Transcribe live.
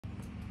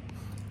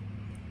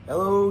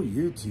Hello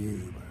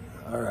YouTube.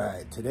 All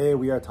right, today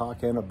we are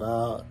talking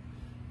about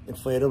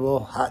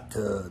inflatable hot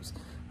tubs.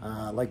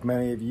 Like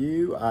many of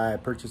you, I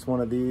purchased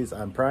one of these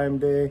on Prime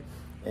Day,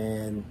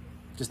 and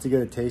just to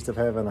get a taste of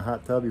having a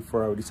hot tub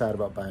before I would decide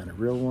about buying a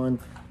real one.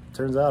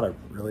 Turns out I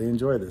really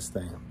enjoy this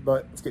thing,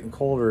 but it's getting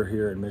colder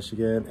here in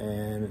Michigan,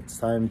 and it's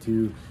time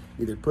to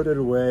either put it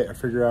away or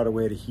figure out a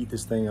way to heat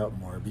this thing up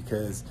more,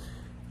 because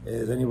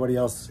as anybody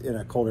else in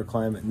a colder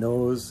climate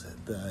knows,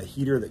 the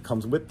heater that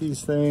comes with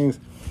these things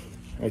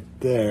right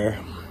there,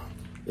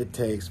 it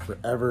takes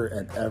forever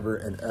and ever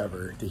and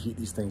ever to heat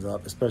these things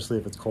up, especially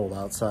if it's cold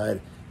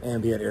outside.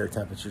 Ambient air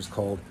temperature is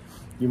cold.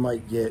 You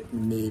might get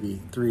maybe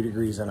 3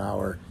 degrees an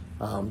hour,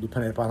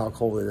 depending upon how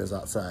cold it is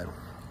outside.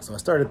 So I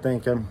started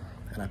thinking,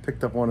 and I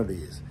picked up one of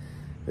these.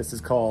 This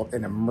is called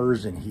an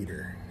immersion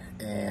heater,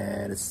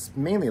 and it's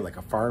mainly like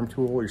a farm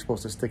tool. You're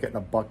supposed to stick it in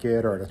a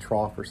bucket or in a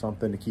trough or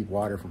something to keep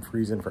water from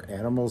freezing for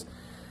animals.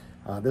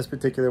 This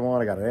particular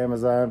one I got on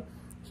Amazon.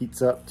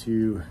 Heats up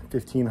to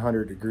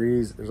 1500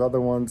 degrees. There's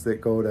other ones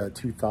that go to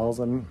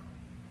 2000.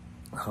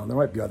 There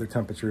might be other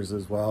temperatures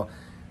as well.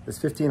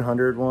 This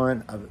 1500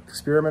 one, I've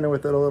experimented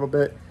with it a little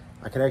bit.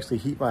 I can actually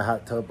heat my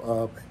hot tub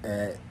up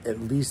at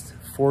least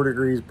 4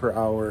 degrees per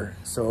hour.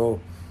 So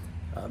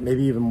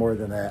maybe even more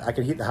than that. I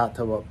can heat the hot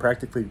tub up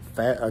practically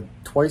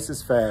twice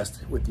as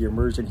fast with the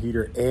immersion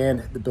heater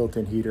and the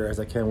built-in heater as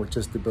I can with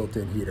just the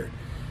built-in heater.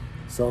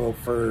 So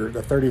for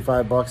the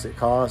 35 bucks it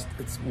cost,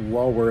 it's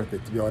well worth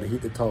it to be able to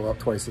heat the tub up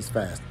twice as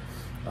fast.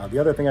 The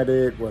other thing I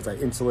did was I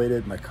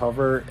insulated my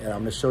cover, and I'm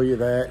gonna show you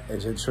that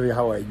and show you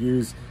how I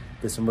use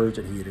this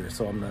immersion heater.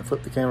 So I'm gonna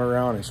flip the camera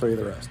around and show you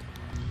the rest.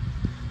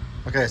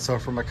 Okay, so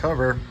for my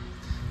cover,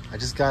 I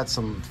just got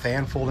some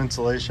fanfold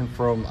insulation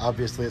from,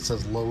 obviously it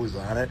says Lowe's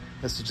on it.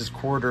 This is just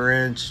 1/4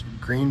 inch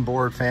green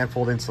board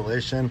fanfold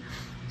insulation,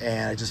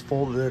 and I just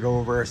folded it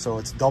over so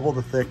it's double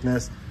the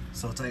thickness.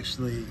 So it's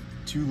actually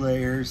 2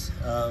 layers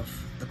of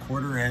the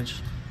 1/4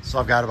 inch. So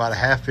I've got about a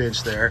 1/2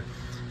 inch there.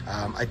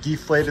 I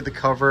deflated the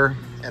cover,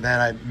 and then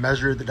I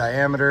measured the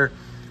diameter,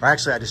 or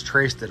actually I just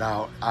traced it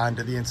out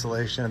onto the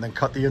insulation and then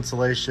cut the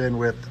insulation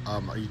with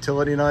a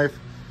utility knife.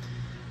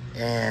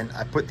 And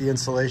I put the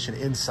insulation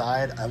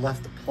inside. I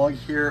left the plug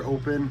here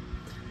open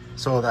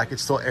so that I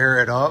could still air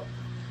it up.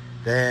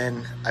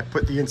 Then I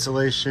put the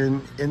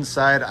insulation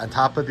inside on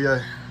top of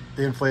the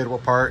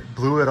inflatable part,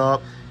 blew it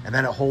up, and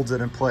then it holds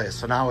it in place.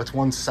 So now it's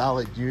one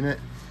solid unit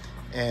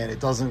and it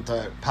doesn't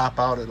pop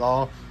out at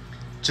all.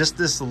 Just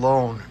this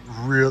alone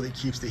really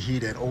keeps the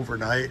heat in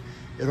overnight.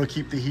 It'll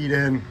keep the heat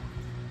in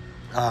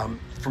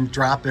from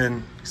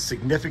dropping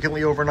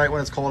significantly overnight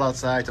when it's cold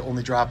outside to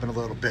only dropping a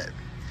little bit.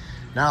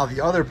 Now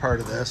the other part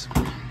of this,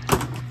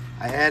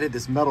 I added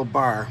this metal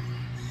bar.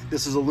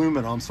 This is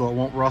aluminum, so it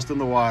won't rust in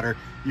the water.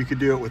 You could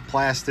do it with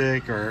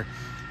plastic or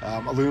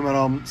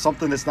aluminum,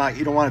 something that's not,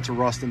 you don't want it to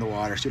rust in the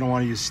water, so you don't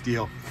want to use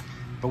steel.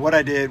 But what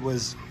I did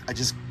was I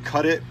just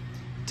cut it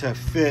to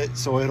fit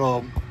so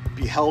it'll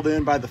be held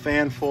in by the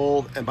fan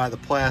fold and by the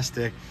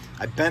plastic.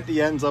 I bent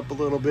the ends up a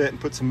little bit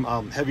and put some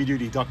heavy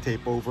duty duct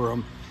tape over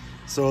them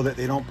so that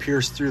they don't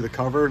pierce through the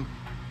cover.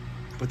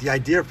 But the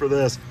idea for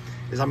this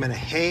is I'm going to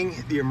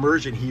hang the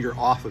immersion heater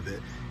off of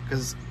it,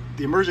 because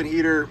the immersion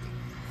heater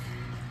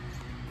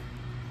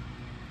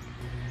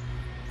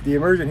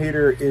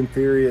in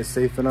theory is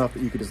safe enough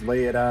that you could just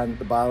lay it on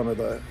the bottom of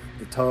the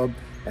tub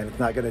and it's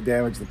not going to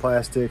damage the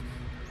plastic.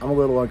 I'm a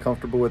little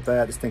uncomfortable with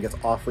that. This thing gets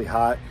awfully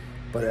hot,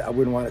 but I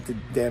wouldn't want it to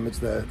damage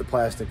the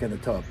plastic in the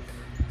tub.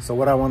 So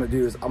what I want to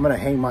do is I'm going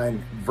to hang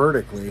mine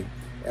vertically,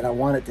 and I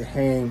want it to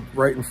hang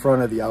right in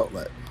front of the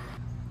outlet.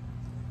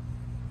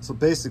 So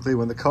basically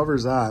when the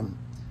cover's on,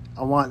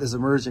 I want this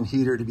immersion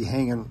heater to be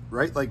hanging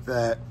right like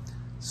that,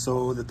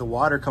 so that the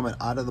water coming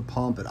out of the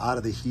pump and out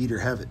of the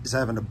heater is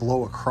having to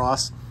blow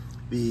across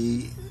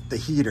the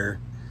heater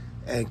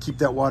and keep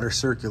that water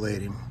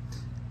circulating.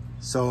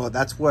 So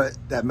that's what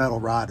that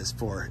metal rod is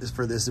for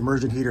this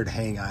immersion heater to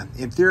hang on.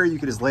 In theory, you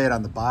could just lay it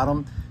on the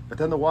bottom, but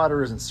then the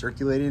water isn't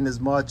circulating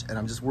as much, and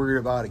I'm just worried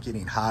about it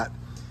getting hot,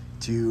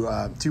 too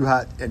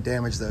hot and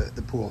damage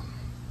the pool.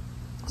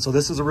 So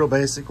this is a real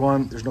basic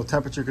one. There's no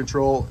temperature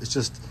control. It's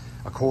just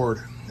a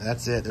cord.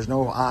 That's it. There's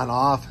no on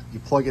off. You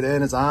plug it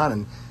in, it's on,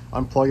 and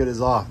unplug it is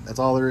off. That's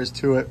all there is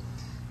to it.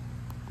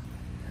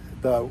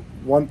 The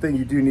one thing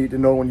you do need to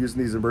know when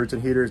using these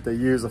immersion heaters, they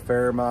use a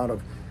fair amount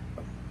of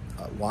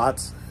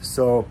watts.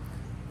 So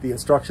the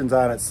instructions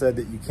on it said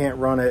that you can't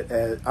run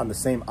it on the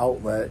same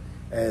outlet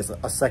as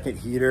a second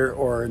heater,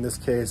 or in this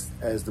case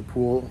as the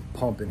pool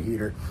pump and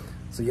heater.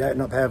 So you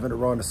end up having to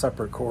run a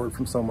separate cord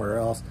from somewhere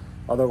else.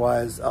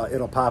 Otherwise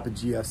it'll pop a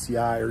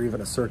GFCI or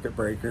even a circuit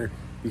breaker,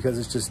 because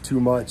it's just too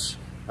much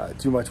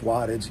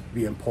wattage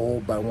being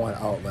pulled by one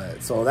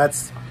outlet. So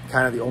that's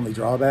kind of the only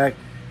drawback.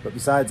 But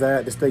besides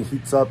that, this thing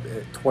heats up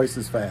twice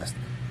as fast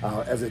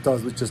as it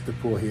does with just the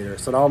pool heater.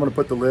 So now I'm gonna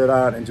put the lid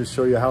on and just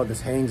show you how this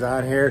hangs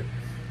on here,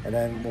 and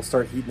then we'll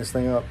start heating this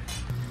thing up.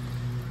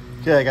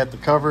 Okay, I got the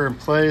cover in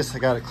place. I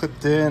got it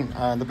clipped in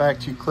on the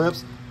back 2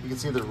 clips. You can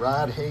see the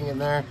rod hanging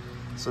there.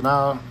 So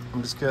now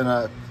I'm just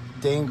gonna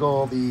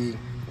dangle the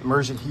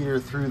immersion heater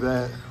through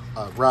that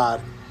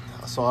rod.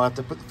 So I'll have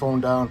to put the phone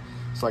down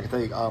so I can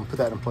put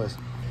that in place.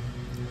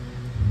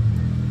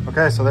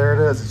 Okay, so there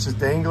it is. It's just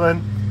dangling.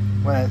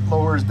 When it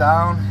lowers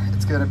down,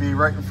 it's gonna be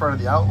right in front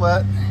of the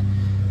outlet.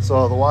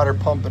 So the water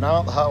pumping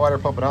out, the hot water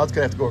pumping out, it's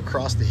gonna have to go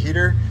across the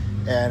heater,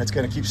 and it's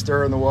gonna keep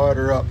stirring the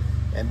water up.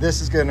 And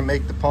this is gonna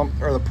make the pump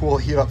or the pool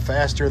heat up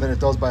faster than it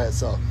does by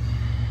itself.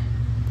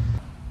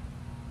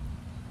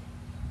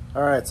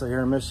 All right, so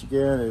here in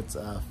Michigan, it's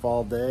a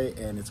fall day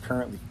and it's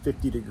currently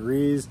 50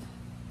 degrees.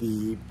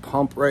 The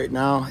pump right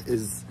now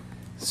is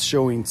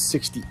showing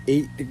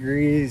 68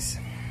 degrees.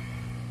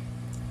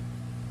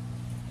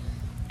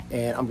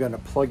 And I'm gonna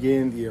plug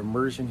in the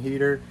immersion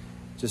heater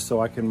just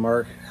so I can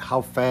mark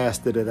how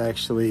fast that it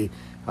actually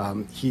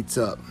heats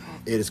up.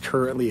 It is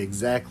currently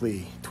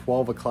exactly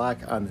 12 o'clock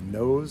on the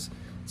nose,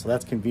 so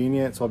that's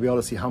convenient. So I'll be able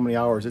to see how many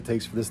hours it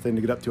takes for this thing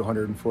to get up to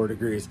 104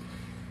 degrees.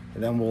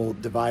 And then we'll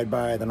divide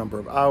by the number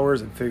of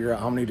hours and figure out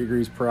how many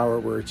degrees per hour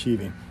we're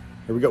achieving.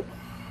 Here we go.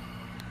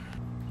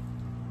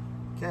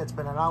 Okay, it's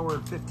been an hour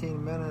and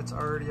 15 minutes,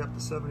 already up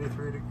to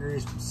 73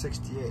 degrees from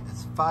 68.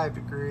 That's 5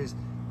 degrees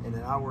in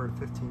an hour and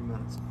 15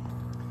 minutes.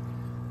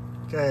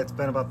 Okay, it's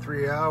been about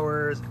 3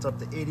 hours. It's up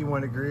to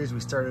 81 degrees. We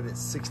started at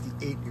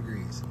 68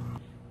 degrees.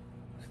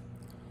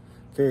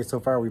 Okay, so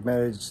far we've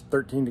managed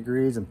 13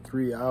 degrees in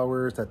 3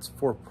 hours. That's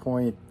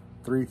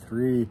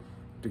 4.33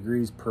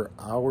 degrees per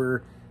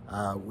hour.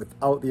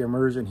 Without the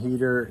immersion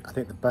heater, I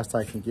think the best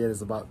I can get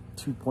is about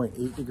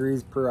 2.8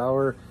 degrees per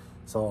hour.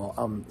 So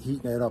I'm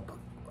heating it up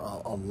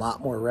a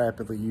lot more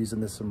rapidly using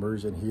this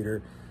immersion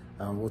heater.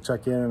 We'll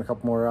check in a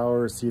couple more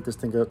hours, see if this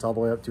thing gets all the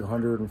way up to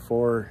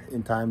 104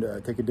 in time to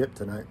take a dip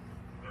tonight.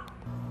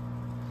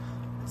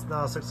 It's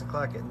now 6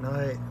 o'clock at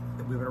night.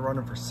 We've been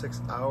running for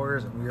 6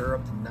 hours and we are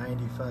up to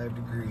 95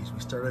 degrees. We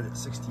started at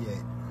 68.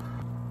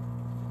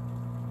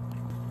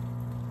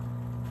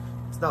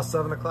 It's now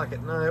 7 o'clock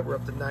at night. We're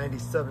up to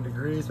 97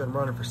 degrees. Been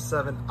running for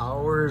 7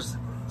 hours.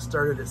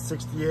 Started at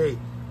 68.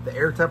 The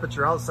air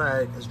temperature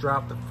outside has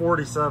dropped to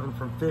 47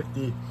 from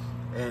 50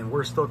 and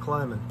we're still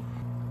climbing.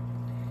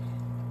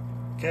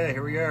 Okay,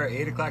 here we are,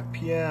 8 o'clock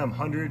p.m.,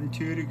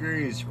 102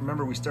 degrees.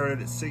 Remember, we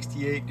started at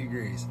 68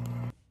 degrees.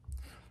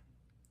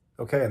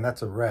 Okay, and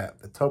that's a wrap.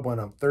 The tub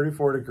went up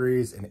 34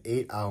 degrees in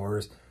 8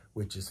 hours,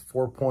 which is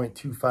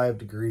 4.25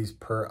 degrees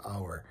per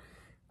hour.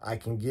 I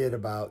can get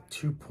about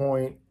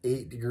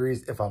 2.8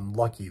 degrees if I'm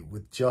lucky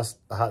with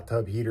just the hot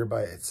tub heater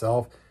by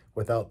itself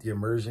without the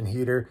immersion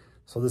heater.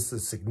 So this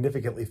is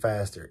significantly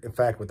faster. In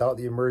fact, without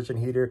the immersion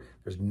heater,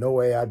 there's no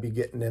way I'd be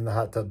getting in the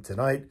hot tub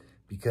tonight,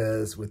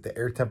 because with the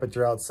air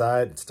temperature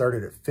outside, it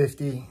started at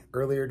 50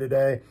 earlier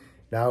today.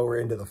 Now we're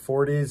into the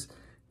 40s.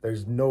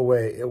 There's no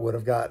way it would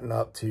have gotten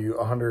up to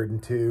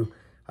 102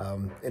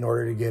 in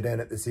order to get in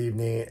it this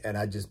evening, and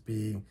I'd just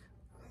be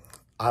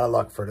out of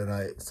luck for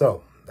tonight.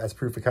 So that's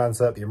proof of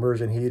concept. The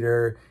immersion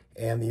heater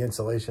and the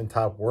insulation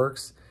top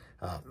works.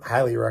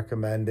 Highly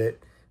recommend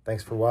it.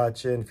 Thanks for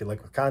watching. If you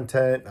like the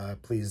content,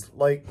 please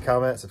like,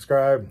 comment,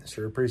 subscribe.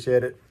 Sure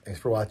appreciate it. Thanks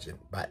for watching.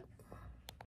 Bye.